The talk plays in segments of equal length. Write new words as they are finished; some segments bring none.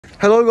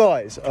Hello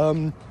guys,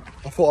 I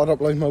thought I'd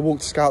upload my walk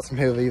to Scouts from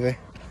here with Evie.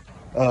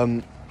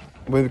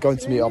 We're going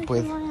to meet up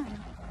with...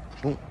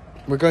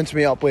 We're going to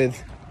meet up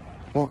with...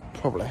 What?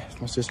 Probably,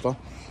 it's my sister.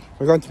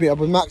 We're going to meet up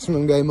with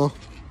Maximum Gamer,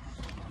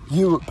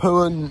 you,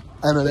 Pooh and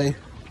Emily,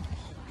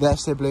 their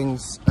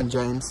siblings and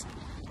James.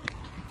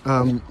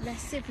 Their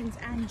siblings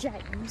and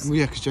James? Well,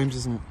 yeah, because James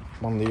isn't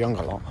one of the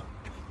younger lot.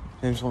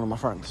 James is one of my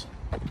friends.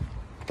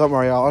 Don't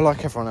worry, I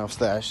like everyone else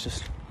there, it's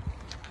just...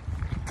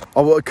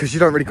 Oh, because you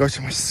don't really go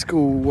to my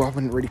school, I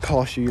wouldn't really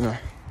class you, you know.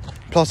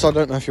 Plus, I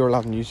don't know if you're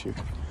allowed on YouTube.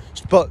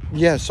 But,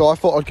 yeah, so I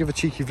thought I'd give a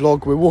cheeky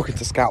vlog. We're walking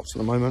to Scouts at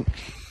the moment.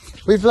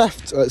 We've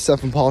left at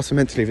 7 past, I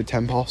meant to leave at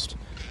 10 past.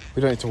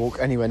 We don't need to walk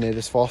anywhere near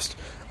this fast.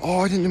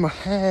 Oh, I didn't do my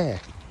hair.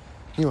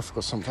 I knew I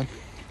forgot something.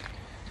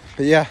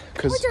 But yeah,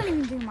 because... I don't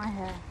even do my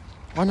hair.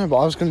 I know, but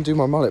I was going to do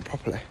my mullet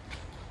properly.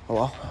 Oh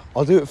well,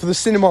 I'll do it for the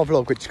cinema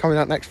vlog, which is coming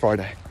out next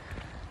Friday.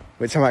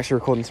 Which I'm actually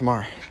recording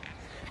tomorrow.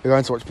 We're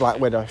going to watch Black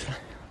Widow.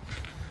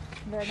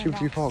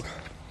 Shoot you pog.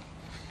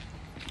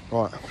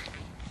 Right.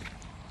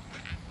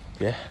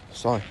 Yeah,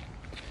 so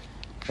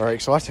very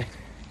exciting.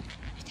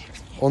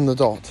 On the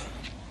dot.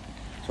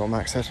 That's what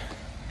Max said.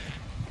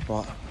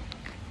 Right.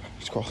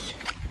 Let's cross.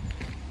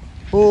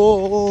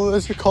 Oh,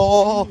 there's the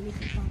car.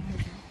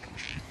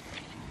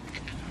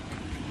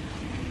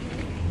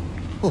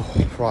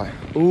 Oh, right.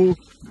 Oh,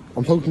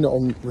 I'm holding it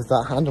on with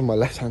that hand on my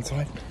left hand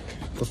side.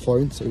 The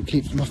phone, so it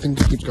keeps my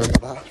finger keeps going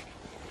like that.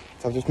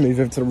 So I've just moved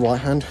over to the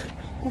right hand.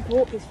 We've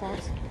walked this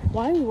fast.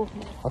 Why are we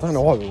walking? I don't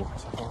know why we're walking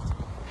so fast.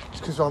 It's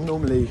because I'm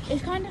normally...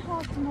 It's kind of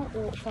hard to not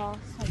walk fast,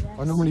 I guess.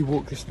 I normally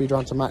walk this speed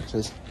around to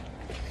Max's.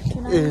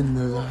 In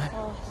the...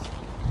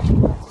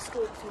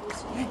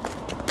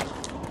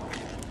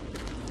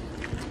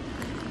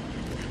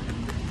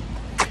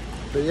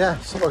 But yeah,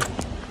 so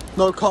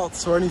no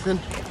cuts or anything.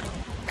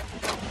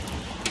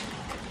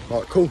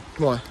 Right, cool.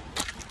 Right.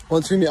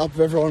 Once we meet up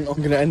with everyone, I'm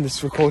going to end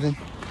this recording.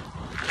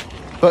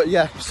 But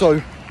yeah, so...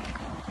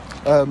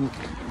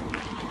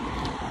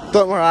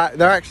 don't worry,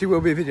 there actually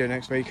will be a video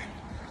next week.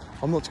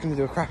 I'm not just going to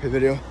do a crappy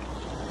video.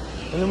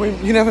 And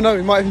then you never know,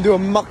 we might even do a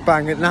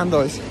mukbang at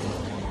Nando's.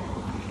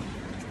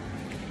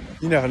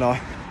 You never know.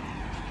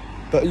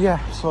 But yeah,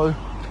 so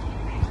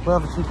we'll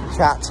have a cheeky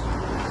chat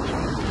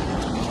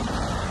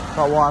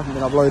about why I haven't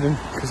been uploading,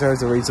 because there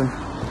is a reason.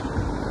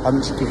 I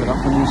haven't just given up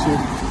on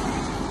YouTube.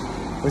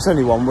 Well, it's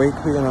only 1 week,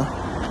 but you know.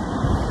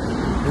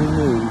 Who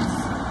knows?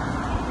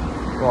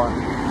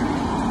 Right.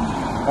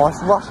 Oh,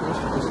 it's rush,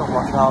 it's not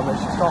rush hour, but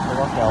it's just after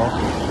rush hour.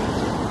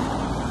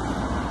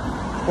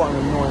 It's quite an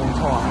annoying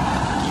time.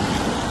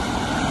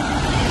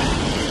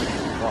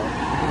 Right,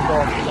 we're going to go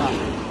after that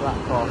black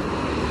car.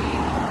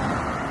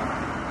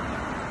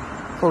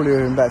 Probably would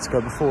have been better to go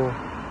before.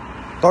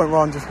 Don't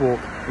run, just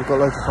walk. We've got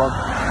loads of fun.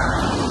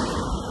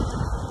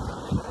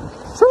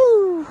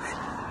 Woo!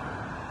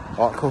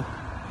 Right, cool.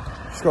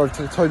 Just go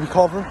to the Toby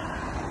Carver.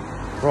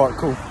 Right,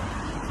 cool.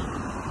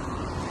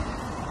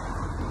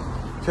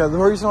 Yeah, the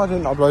reason I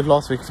didn't upload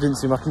last week if I didn't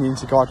see my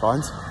community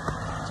guidelines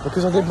is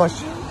because I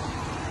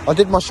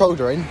did my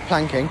shouldering,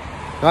 planking,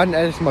 and I hadn't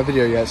edited my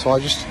video yet, so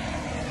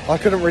I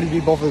couldn't really be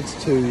bothered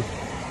to, you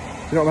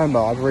don't remember,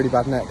 I have a really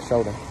bad neck,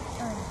 shoulder.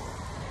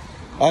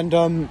 Oh. And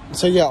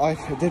so yeah, I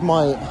did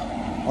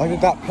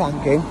that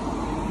planking,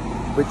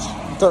 which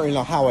I don't really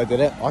know how I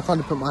did it. I kind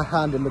of put my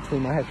hand in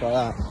between my head like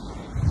that,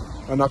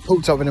 and I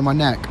pulled something in my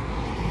neck.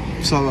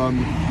 So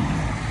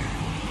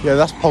yeah,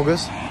 that's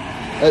poggers.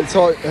 And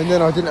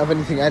then I didn't have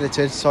anything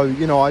edited, so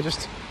you know, I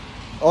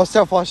was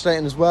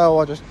self-isolating as well.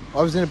 I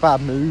was in a bad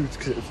mood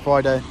because it was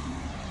Friday,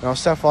 and I was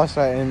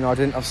self-isolating. I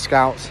didn't have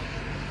Scouts,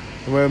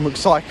 and we were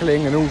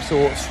cycling and all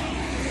sorts.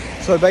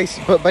 So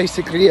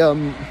basically,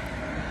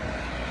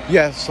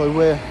 yeah.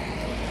 So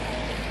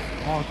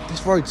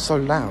this road's so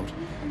loud.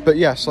 But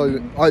yeah,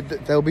 so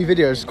there'll be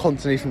videos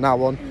constantly from now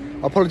on.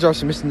 I apologise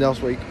for missing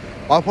last week.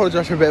 I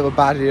apologise for a bit of a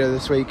bad video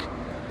this week,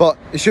 but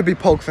it should be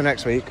pog for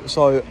next week.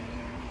 So.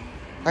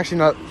 Actually,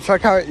 no. Should I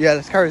carry it? Yeah,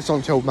 let's carry this on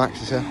until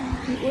Max is here.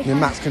 And then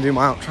Max can do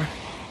my outro.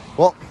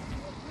 What?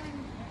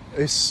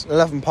 It's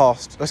 11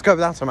 past. Let's go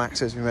without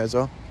Max's, we may as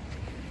well.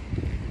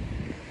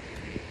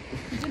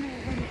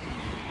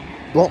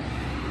 What? I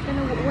don't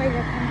know what way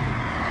they're coming.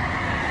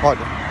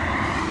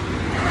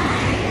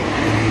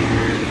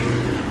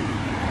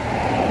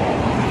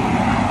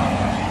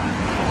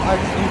 I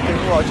do.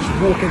 I just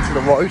walk into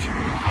the road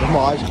with my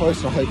eyes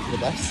closed and I hope for the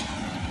best.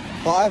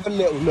 But I have a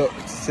little look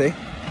to see.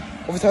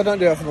 Obviously I don't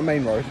do that for the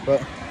main road,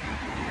 but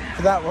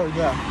for that road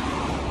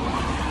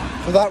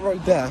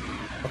there,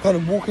 I kind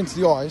of walk into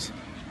the eyes,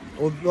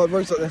 or like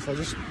roads like this, I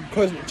just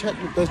close, check,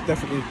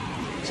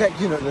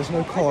 you know, there's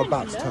no car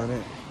about to turn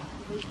in.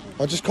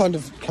 I just kind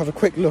of have a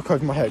quick look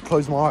over my head,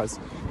 close my eyes,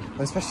 and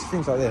especially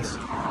things like this. So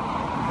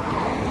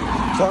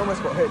I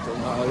almost got hit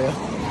doing that earlier.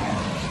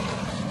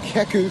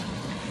 Keku.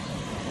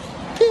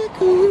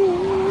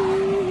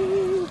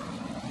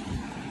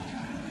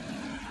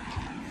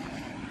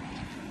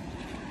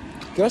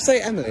 Did I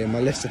say Emily in my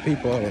list of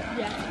people earlier?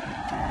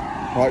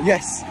 Yeah. Right,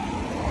 yes.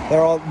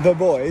 There are the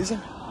boys,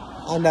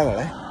 and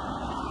Emily,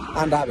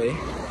 and Abby,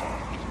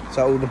 Is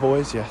that all the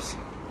boys? Yes.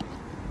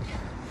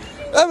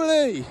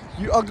 Emily!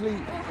 You ugly...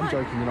 I'm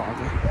joking, you're not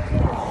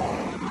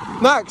ugly.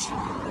 Max!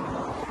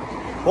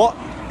 What?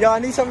 Yeah, I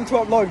need something to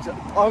upload.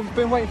 I've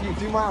been waiting for you.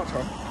 Do my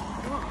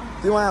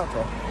outro. Do my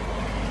outro.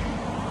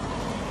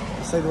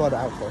 Say the word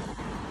outro.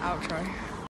 Outro.